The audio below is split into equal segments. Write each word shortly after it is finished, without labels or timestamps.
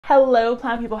Hello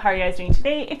plant people, how are you guys doing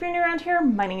today? If you're new around here,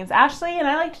 my name is Ashley and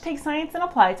I like to take science and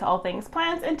apply it to all things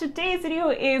plants, and today's video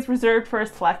is reserved for a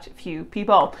select few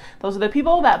people. Those are the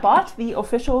people that bought the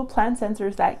official plant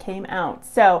sensors that came out.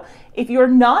 So if you're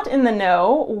not in the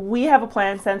know, we have a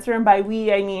plant sensor, and by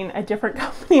we I mean a different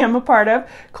company I'm a part of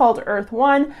called Earth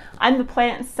One. I'm the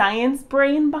plant science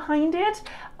brain behind it.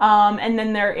 And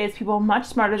then there is people much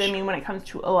smarter than me when it comes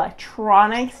to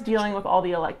electronics, dealing with all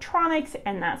the electronics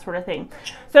and that sort of thing.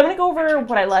 So I'm going to go over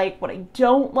what I like, what I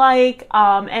don't like,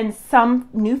 and some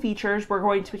new features we're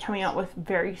going to be coming out with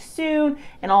very soon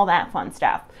and all that fun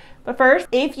stuff. But first,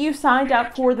 if you signed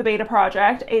up for the beta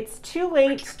project, it's too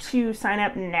late to sign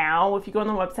up now. If you go on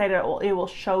the website, it will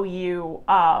show you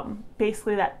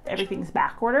basically that everything's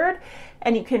back ordered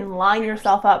and you can line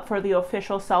yourself up for the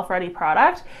official self-ready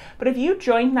product. But if you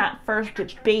joined that first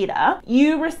beta,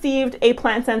 you received a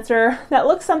plant sensor that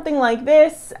looks something like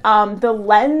this. The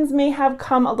lens may have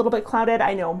come a little bit clouded.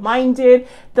 I know mine did.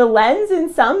 The lens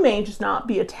in some may just not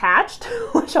be attached,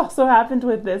 which also happened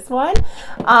with this one.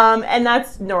 And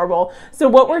that's normal. So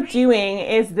what we're doing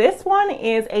is this one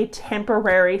is a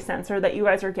temporary sensor that you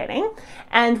guys are getting,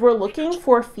 and we're looking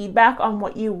for feedback on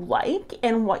what you like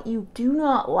and what you do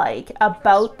not like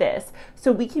about this,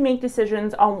 so we can make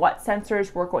decisions on what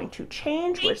sensors we're going to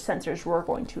change, which sensors we're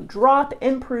going to drop,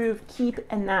 improve, keep,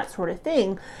 and that sort of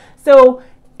thing. So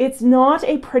it's not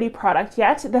a pretty product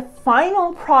yet. The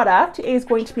final product is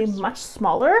going to be much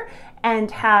smaller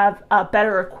and have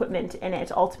better equipment in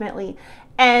it ultimately.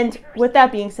 And with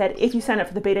that being said, if you sign up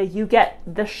for the beta, you get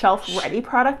the shelf-ready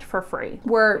product for free.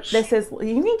 Where this is,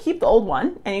 you can keep the old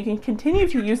one and you can continue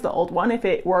to use the old one if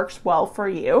it works well for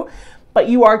you, but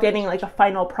you are getting like a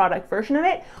final product version of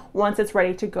it once it's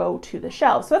ready to go to the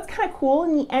shelf. So that's kind of cool.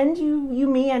 In the end, you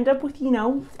may end up with, you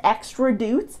know, extra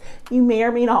dutes you may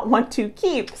or may not want to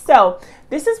keep. So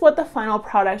this is what the final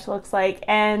product looks like.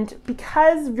 And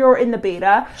because you're in the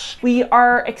beta, we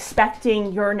are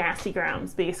expecting your nasty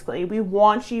grams, basically. We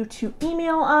want you to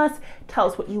email us, tell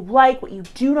us what you like, what you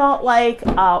do not like,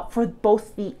 for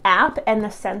both the app and the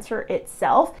sensor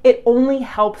itself. It only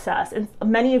helps us, and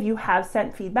many of you have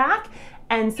sent feedback.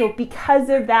 And so because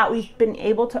of that, we've been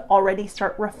able to already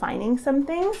start refining some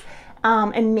things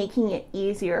and making it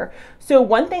easier. So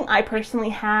one thing I personally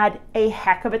had a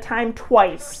heck of a time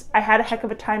twice. I had a heck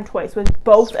of a time twice with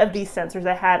both of these sensors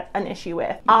I had an issue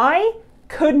with. I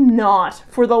could not,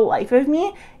 for the life of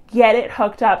me, get it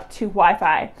hooked up to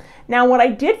Wi-Fi. Now, what I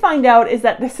did find out is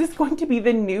that this is going to be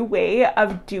the new way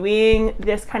of doing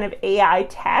this kind of AI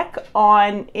tech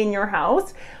in your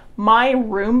house. My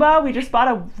Roomba, we just bought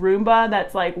a Roomba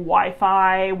that's like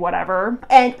Wi-Fi, whatever,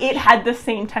 and it had the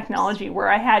same technology where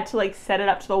I had to like set it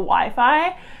up to the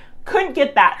Wi-Fi. Couldn't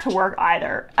get that to work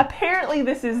either. Apparently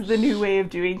this is the new way of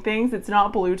doing things. It's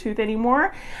not Bluetooth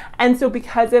anymore. And so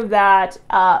because of that,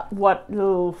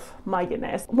 oh my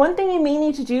goodness. One thing you may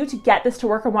need to do to get this to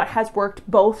work, and what has worked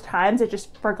both times, I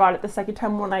just forgot it the second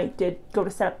time when I did go to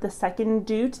set up the second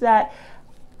dute that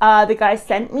the guy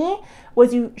sent me,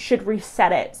 was you should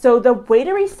reset it. So the way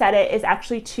to reset it is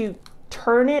actually to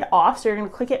turn it off. So you're going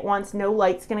to click it once, no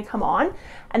light's going to come on,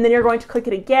 and then you're going to click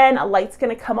it again, a light's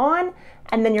going to come on,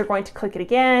 and then you're going to click it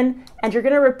again, and you're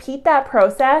going to repeat that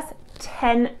process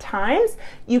 10 times.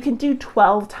 You can do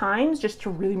 12 times just to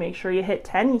really make sure you hit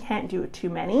 10. You can't do it too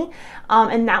many.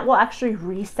 And that will actually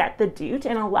reset the dute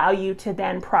and allow you to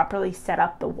then properly set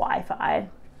up the Wi-Fi.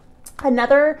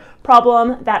 Another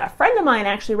problem that a friend of mine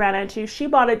actually ran into, she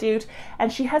bought a dute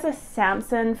and she has a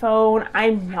Samsung phone.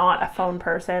 I'm not a phone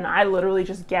person. I literally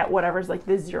just get whatever's like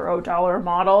the $0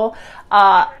 model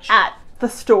at the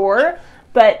store.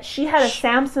 But she had a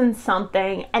Samsung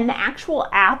something and the actual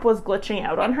app was glitching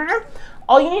out on her.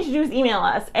 All you need to do is email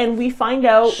us and we find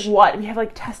out what, we have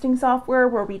like testing software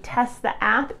where we test the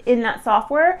app in that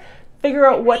software, figure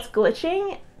out what's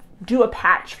glitching, do a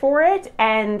patch for it,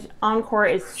 and Encore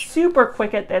is super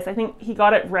quick at this. I think he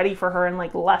got it ready for her in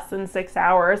like less than 6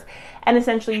 hours. And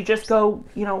essentially you just go,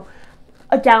 you know,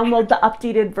 download the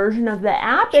updated version of the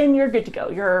app and you're good to go.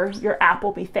 Your app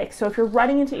will be fixed. So if you're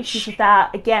running into issues with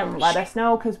that, again, let us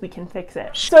know because we can fix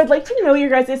it. So I'd like to know your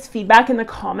guys' feedback in the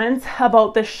comments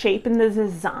about the shape and the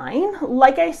design.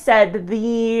 Like I said,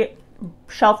 the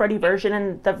shelf-ready version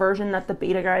and the version that the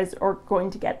beta guys are going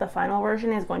to get, the final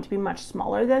version, is going to be much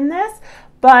smaller than this.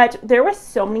 But there was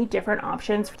so many different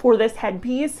options for this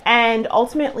headpiece, and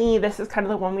ultimately this is kind of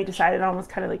the one we decided on, was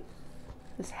kind of like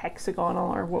this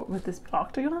hexagonal, or what with this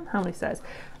octagon? How many sides?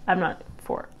 I'm not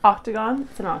for octagon.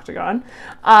 It's an octagon.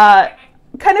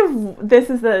 kind of, this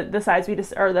is the size we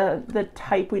just, or the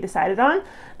type we decided on.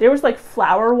 There was like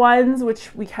flower ones,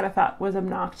 which we kind of thought was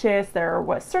obnoxious. There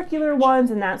was circular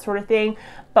ones and that sort of thing.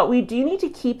 But we do need to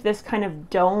keep this kind of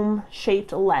dome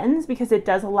shaped lens because it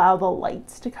does allow the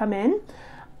lights to come in.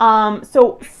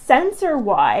 So sensor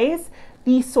wise,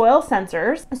 the soil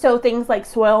sensors, so things like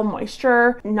soil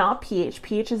moisture, not pH.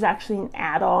 pH is actually an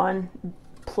add-on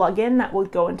plugin that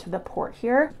would go into the port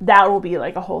here. That will be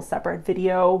like a whole separate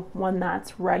video when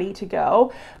that's ready to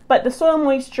go. But the soil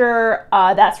moisture,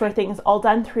 that sort of thing is all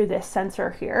done through this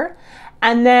sensor here.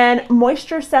 And then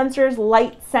moisture sensors,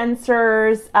 light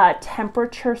sensors,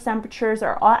 temperature sensors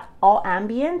are all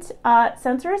ambient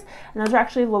sensors, and those are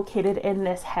actually located in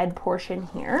this head portion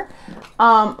here.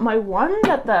 My one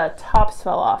that the tops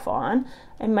fell off on,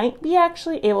 I might be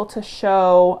actually able to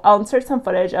show, I'll insert some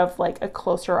footage of like a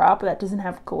closer up that doesn't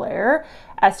have glare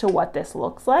as to what this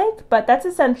looks like, but that's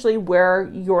essentially where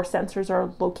your sensors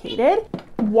are located.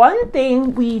 One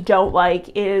thing we don't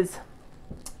like is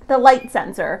the light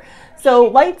sensor. So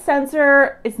light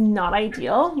sensor is not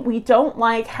ideal. We don't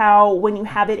like how when you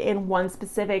have it in one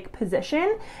specific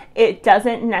position, it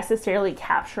doesn't necessarily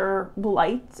capture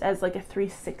light as like a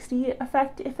 360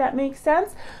 effect, if that makes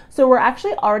sense. So we're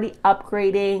actually already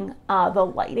upgrading the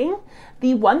lighting.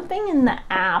 The one thing in the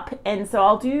app, and so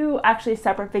I'll do actually a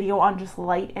separate video on just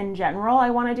light in general I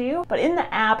want to do, but in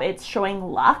the app it's showing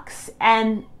lux,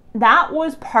 and that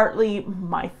was partly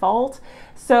my fault.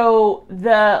 So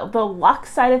the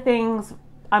lux side of things,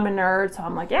 I'm a nerd, so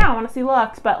I'm like, yeah, I want to see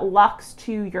lux, but lux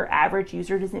to your average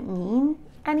user doesn't mean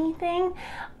anything.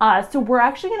 So we're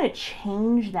actually going to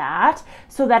change that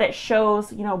so that it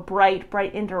shows, you know,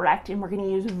 bright, indirect, and we're going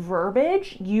to use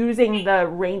verbiage using the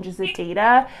ranges of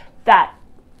data that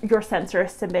your sensor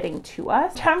is submitting to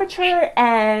us. Temperature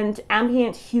and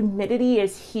ambient humidity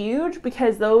is huge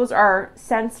because those are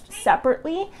sensed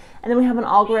separately, and then we have an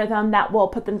algorithm that will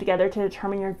put them together to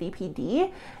determine your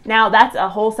VPD. Now that's a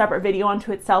whole separate video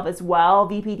unto itself as well.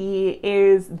 VPD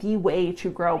is the way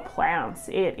to grow plants.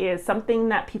 It is something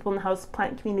that people in the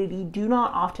houseplant community do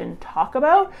not often talk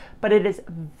about, but it is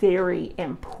very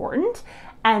important.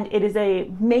 And it is a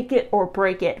make it or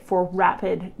break it for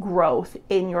rapid growth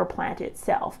in your plant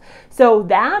itself. So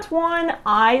that one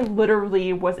I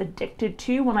literally was addicted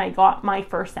to when I got my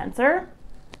first sensor.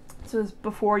 This was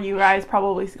before you guys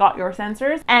probably got your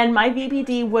sensors, and my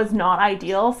VPD was not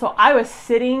ideal. So I was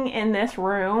sitting in this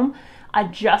room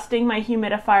adjusting my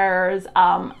humidifiers,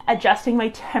 adjusting my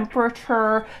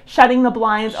temperature, shutting the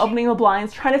blinds, opening the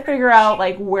blinds, trying to figure out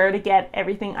like where to get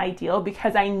everything ideal,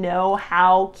 because I know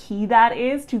how key that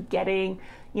is to getting,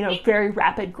 you know, very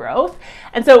rapid growth.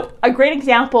 And so a great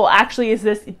example actually is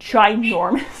this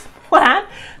ginormous plant.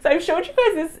 So I've showed you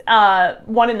guys this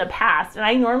one in the past, and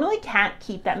I normally can't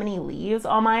keep that many leaves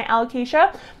on my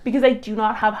alocasia because I do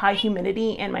not have high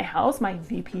humidity in my house. My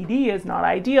VPD is not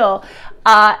ideal.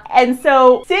 And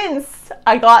so since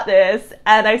I got this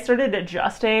and I started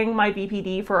adjusting my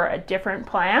VPD for a different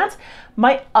plant,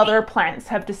 my other plants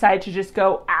have decided to just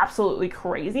go absolutely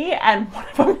crazy. And one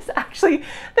of them is actually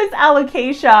this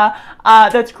alocasia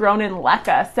that's grown in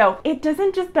leca. So it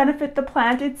doesn't just benefit the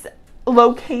plant it's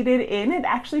located in, it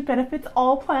actually benefits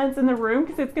all plants in the room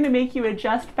because it's going to make you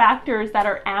adjust factors that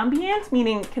are ambient,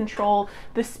 meaning control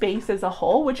the space as a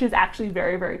whole, which is actually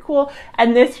very cool.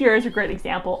 And this here is a great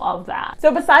example of that.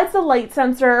 So besides the light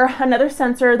sensor, another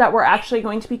sensor that we're actually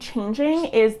going to be changing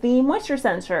is the moisture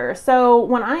sensor. So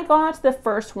when I got the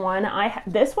first one,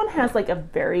 this one has like a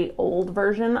very old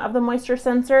version of the moisture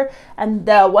sensor, and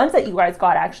the ones that you guys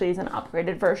got actually is an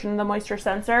upgraded version of the moisture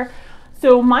sensor.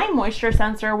 So my moisture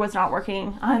sensor was not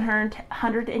working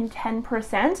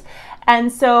 110%.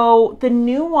 And so the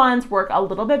new ones work a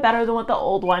little bit better than what the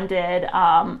old one did.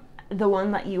 The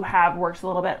one that you have works a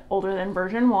little bit older than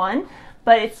version 1,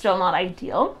 but it's still not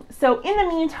ideal. So in the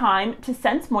meantime, to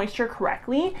sense moisture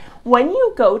correctly, when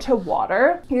you go to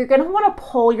water, you're gonna wanna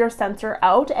pull your sensor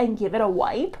out and give it a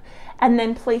wipe, and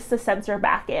then place the sensor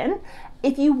back in.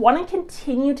 If you want to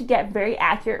continue to get very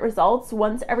accurate results,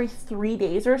 once every 3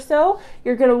 days or so,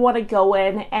 you're going to want to go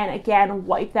in and again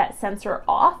wipe that sensor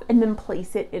off and then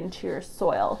place it into your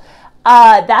soil.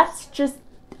 That's just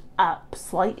a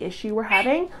slight issue we're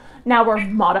having. Now we're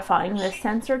modifying this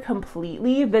sensor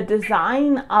completely. The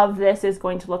design of this is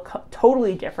going to look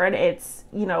totally different. It's,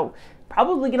 you know,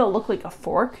 probably going to look like a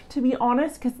fork, to be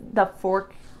honest, because the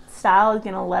fork style is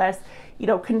going to let us, you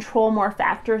know, control more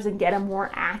factors and get a more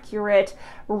accurate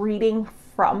reading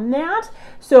from that.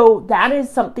 So that is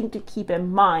something to keep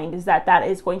in mind, is that that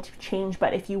is going to change.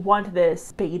 But if you want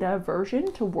this beta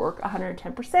version to work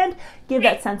 110%, give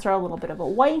that sensor a little bit of a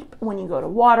wipe when you go to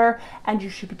water and you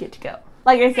should be good to go.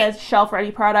 Like I said, shelf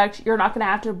ready product. You're not going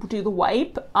to have to do the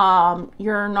wipe.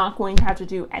 You're not going to have to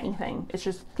do anything. It's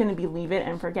just going to be leave it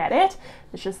and forget it.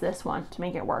 It's just this one to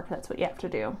make it work. That's what you have to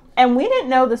do. And we didn't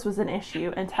know this was an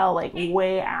issue until like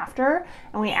way after.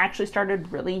 And we actually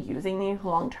started really using these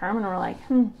long term, and we're like,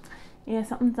 yeah,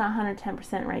 something's not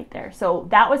 110% right there. So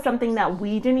that was something that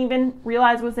we didn't even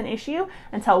realize was an issue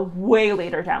until way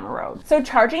later down the road. So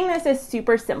charging this is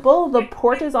super simple. The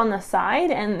port is on the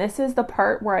side, and this is the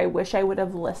part where I wish I would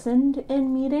have listened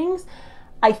in meetings.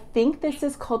 I think this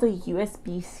is called a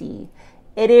USB-C.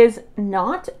 It is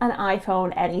not an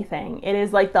iPhone anything. It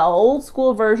is like the old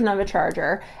school version of a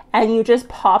charger, and you just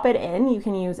pop it in. You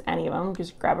can use any of them.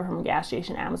 Just grab it from a gas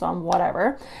station, Amazon,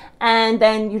 whatever. And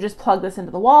then you just plug this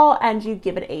into the wall and you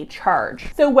give it a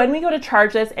charge. So when we go to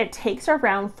charge this, it takes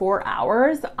around 4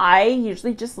 hours. I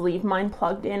usually just leave mine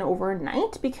plugged in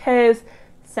overnight because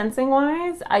sensing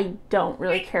wise, I don't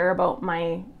really care about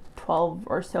my 12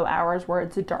 or so hours where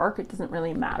it's dark. It doesn't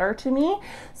really matter to me.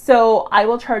 So I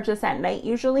will charge this at night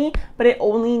usually, but it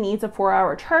only needs a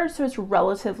 4-hour charge, so it's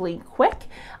relatively quick.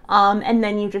 And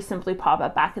then you just simply pop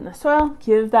it back in the soil,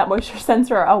 give that moisture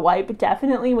sensor a wipe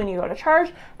definitely when you go to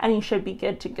charge, and you should be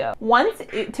good to go.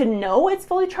 To know it's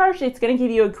fully charged, it's going to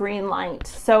give you a green light.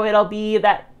 So it'll be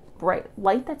that bright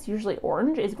light that's usually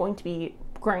orange is going to be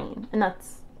green, and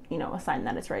that's, you know, a sign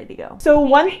that it's ready to go. So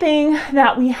one thing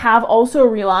that we have also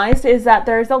realized is that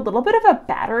there's a little bit of a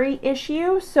battery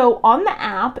issue. So on the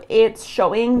app, it's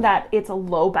showing that it's a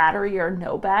low battery or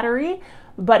no battery,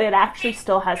 but it actually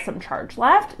still has some charge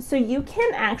left. So you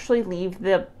can actually leave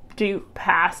the do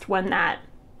past when that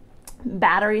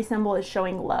battery symbol is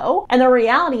showing low. And the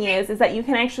reality is that you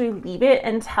can actually leave it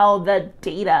until the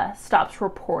data stops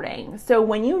reporting. So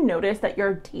when you notice that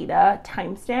your data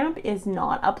timestamp is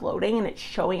not uploading and it's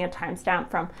showing a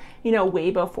timestamp from, you know, way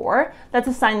before, that's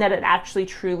a sign that it actually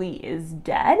truly is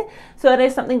dead. So that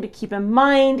is something to keep in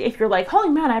mind. If you're like, holy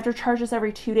man, I have to charge this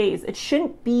every 2 days, it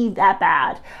shouldn't be that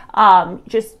bad.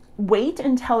 Just wait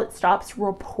until it stops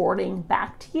reporting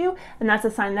back to you, and that's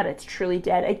a sign that it's truly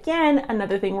dead. Again,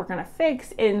 another thing we're going to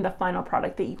fix in the final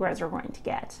product that you guys are going to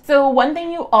get. So one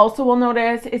thing you also will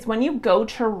notice is when you go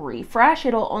to refresh,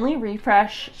 it'll only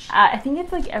refresh, I think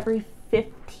it's like every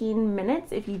 15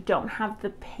 minutes if you don't have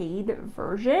the paid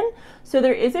version. So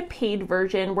there is a paid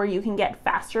version where you can get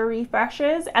faster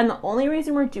refreshes, and the only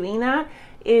reason we're doing that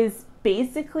is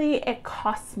basically it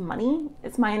costs money,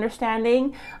 it's my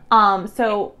understanding.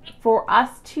 So for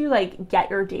us to like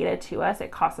get your data to us, it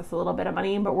costs us a little bit of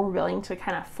money, but we're willing to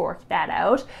kind of fork that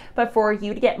out. But for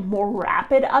you to get more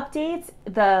rapid updates,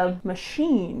 the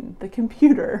machine, the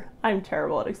computer, I'm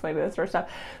terrible at explaining this sort of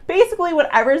stuff. Basically,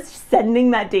 whatever's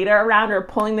sending that data around or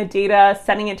pulling the data,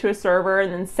 sending it to a server,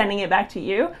 and then sending it back to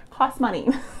you costs money.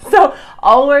 So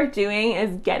all we're doing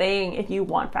is getting, if you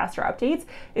want faster updates,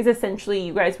 is essentially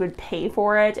you guys would pay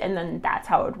for it, and then that's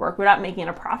how it would work. We're not making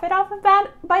a profit off of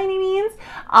that by any means,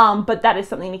 but that is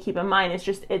something to keep in mind. It's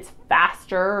just, it's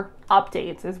faster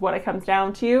updates is what it comes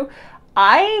down to.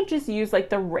 I just use like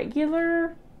the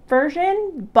regular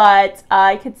version, but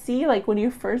I could see like when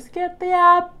you first get the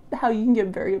app, how you can get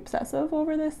very obsessive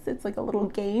over this. It's like a little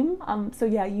game. So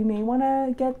yeah, you may want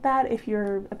to get that if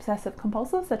you're obsessive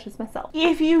compulsive, such as myself.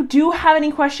 If you do have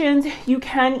any questions, you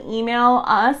can email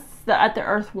us at the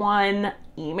Earth One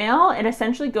email. It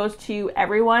essentially goes to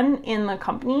everyone in the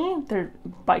company.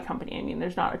 By company, I mean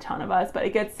there's not a ton of us, but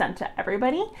it gets sent to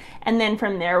everybody. And then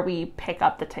from there, we pick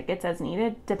up the tickets as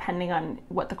needed, depending on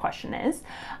what the question is.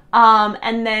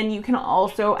 And then you can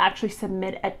also actually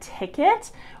submit a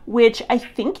ticket, which I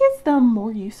think is the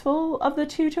more useful of the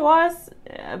two to us.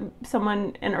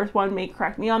 Someone in Earth One may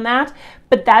correct me on that,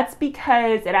 but that's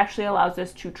because it actually allows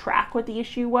us to track what the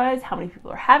issue was, how many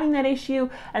people are having that issue,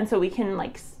 and so we can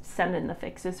like send in the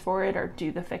fixes for it or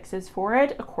do the fixes for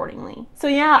it accordingly. So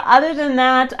yeah, other than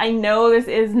that, I know this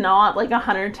is not like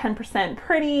 110%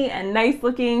 pretty and nice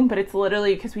looking, but it's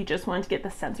literally because we just wanted to get the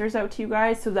sensors out to you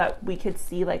guys so that we could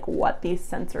see like what these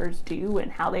sensors do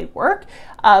and how they work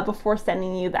before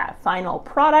sending you that final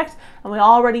product. And we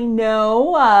already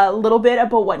know a little bit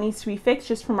about what needs to be fixed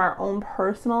just from our own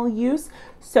personal use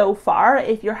so far.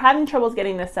 If you're having troubles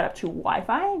getting this set up to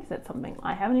Wi-Fi, because that's something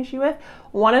I have an issue with,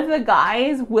 one of the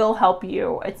guys will help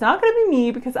you. It's not going to be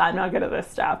me because I'm not good at this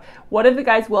stuff. One of the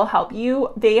guys will help you.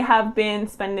 They have been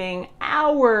spending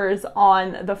hours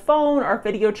on the phone or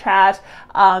video chat,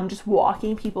 just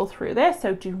walking people through this.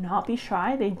 So do not be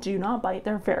shy. They do not bite.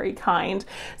 They're very kind.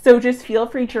 So just feel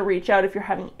free to reach out if you're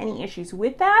having any issues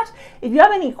with that. If you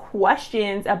have any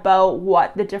questions about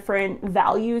what the different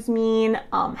values mean,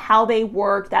 how they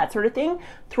work, that sort of thing,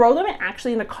 throw them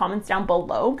actually in the comments down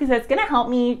below, because it's going to help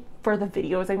me for the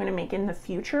videos I'm going to make in the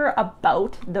future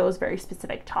about those very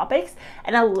specific topics,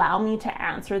 and allow me to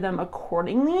answer them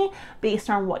accordingly based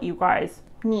on what you guys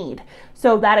need.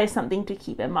 So that is something to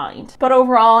keep in mind. But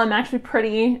overall, I'm actually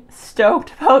pretty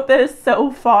stoked about this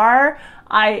so far.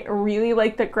 I really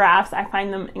like the graphs. I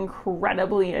find them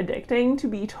incredibly addicting, to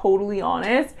be totally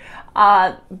honest.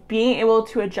 Being able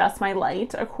to adjust my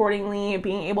light accordingly,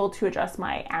 being able to adjust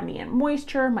my ambient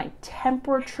moisture, my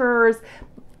temperatures,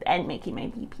 and making my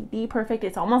BPD perfect.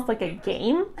 It's almost like a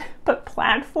game, but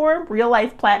plant form, real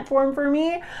life plant form for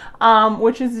me,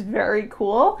 which is very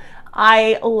cool.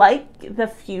 I like the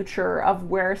future of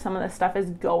where some of this stuff is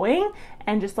going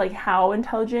and just like how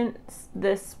intelligent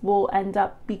this will end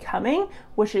up becoming,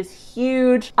 which is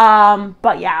huge.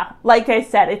 But yeah, like I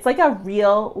said, it's like a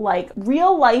real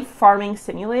life farming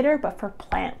simulator, but for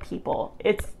plant people.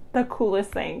 It's the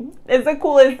coolest thing. It's the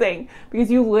coolest thing because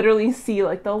you literally see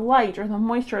like the light or the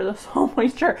moisture or the soil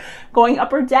moisture going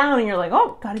up or down, and you're like,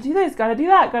 oh, gotta do this, gotta do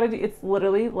that, gotta do. It's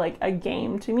literally like a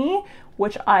game to me,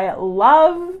 which I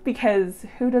love, because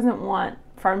who doesn't want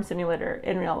farm simulator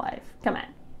in real life? Come on.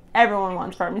 Everyone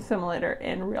wants farm simulator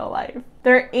in real life.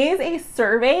 There is a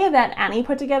survey that Annie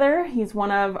put together. He's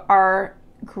one of our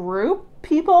group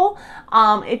people.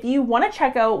 If you want to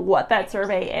check out what that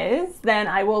survey is, then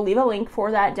I will leave a link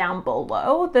for that down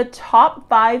below. The top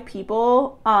 5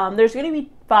 people, there's going to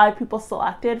be 5 people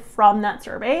selected from that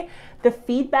survey. The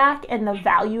feedback and the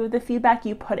value of the feedback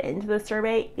you put into the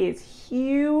survey is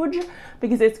huge,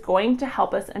 because it's going to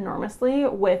help us enormously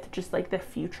with just like the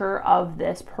future of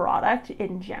this product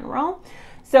in general.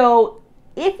 So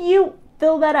if you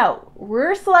fill that out,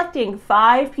 we're selecting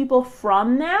 5 people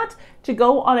from that to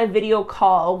go on a video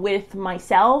call with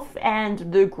myself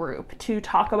and the group to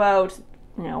talk about,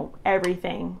 you know,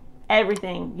 everything.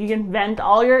 You can vent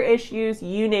all your issues,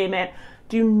 you name it.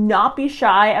 Do not be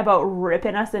shy about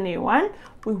ripping us a new one.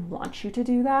 We want you to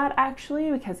do that, actually,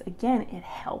 because again, it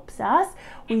helps us.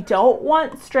 We don't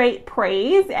want straight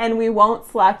praise, and we won't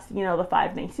select, you know, the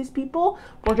 5 nicest people.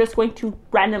 We're just going to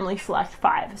randomly select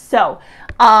 5. So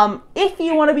if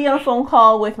you want to be on a phone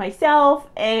call with myself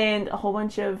and a whole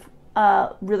bunch of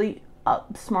really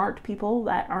smart people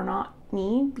that are not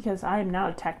me, because I am not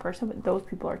a tech person, but those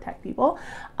people are tech people,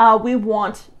 we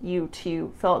want you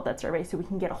to fill out that survey so we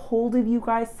can get a hold of you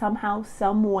guys somehow,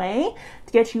 some way,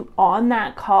 to get you on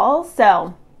that call.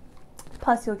 So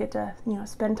plus you'll get to, you know,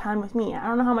 spend time with me. I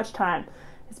don't know how much time.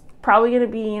 It's probably going to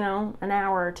be, you know, an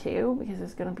hour or 2, because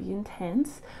it's going to be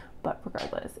intense. But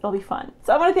regardless, it'll be fun.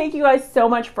 So I want to thank you guys so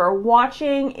much for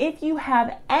watching. If you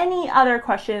have any other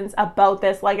questions about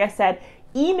this, like I said,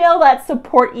 email that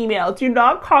support email. Do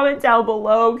not comment down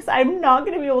below, because I'm not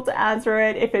going to be able to answer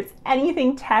it. If it's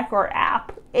anything tech or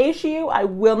app issue, I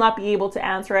will not be able to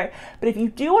answer it. But if you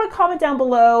do want to comment down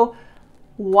below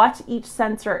what each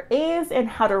sensor is and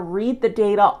how to read the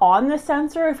data on the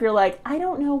sensor, if you're like, I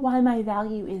don't know why my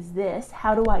value is this,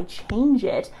 how do I change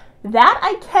it? That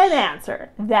I can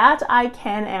answer. That I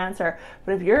can answer.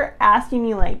 But if you're asking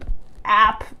me like,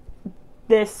 app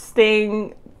this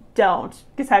thing, don't,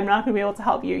 because I'm not going to be able to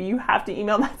help you. You have to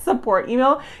email that support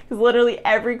email, because literally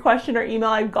every question or email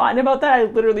I've gotten about that, I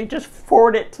literally just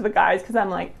forward it to the guys, because I'm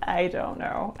like, I don't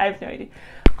know. I have no idea.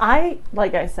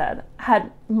 Like I said,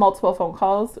 had multiple phone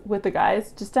calls with the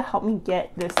guys just to help me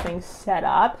get this thing set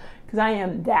up, because I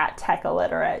am that tech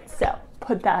illiterate. So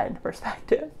put that into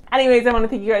perspective. Anyways, I want to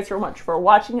thank you guys so much for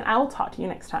watching, and I will talk to you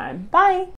next time. Bye.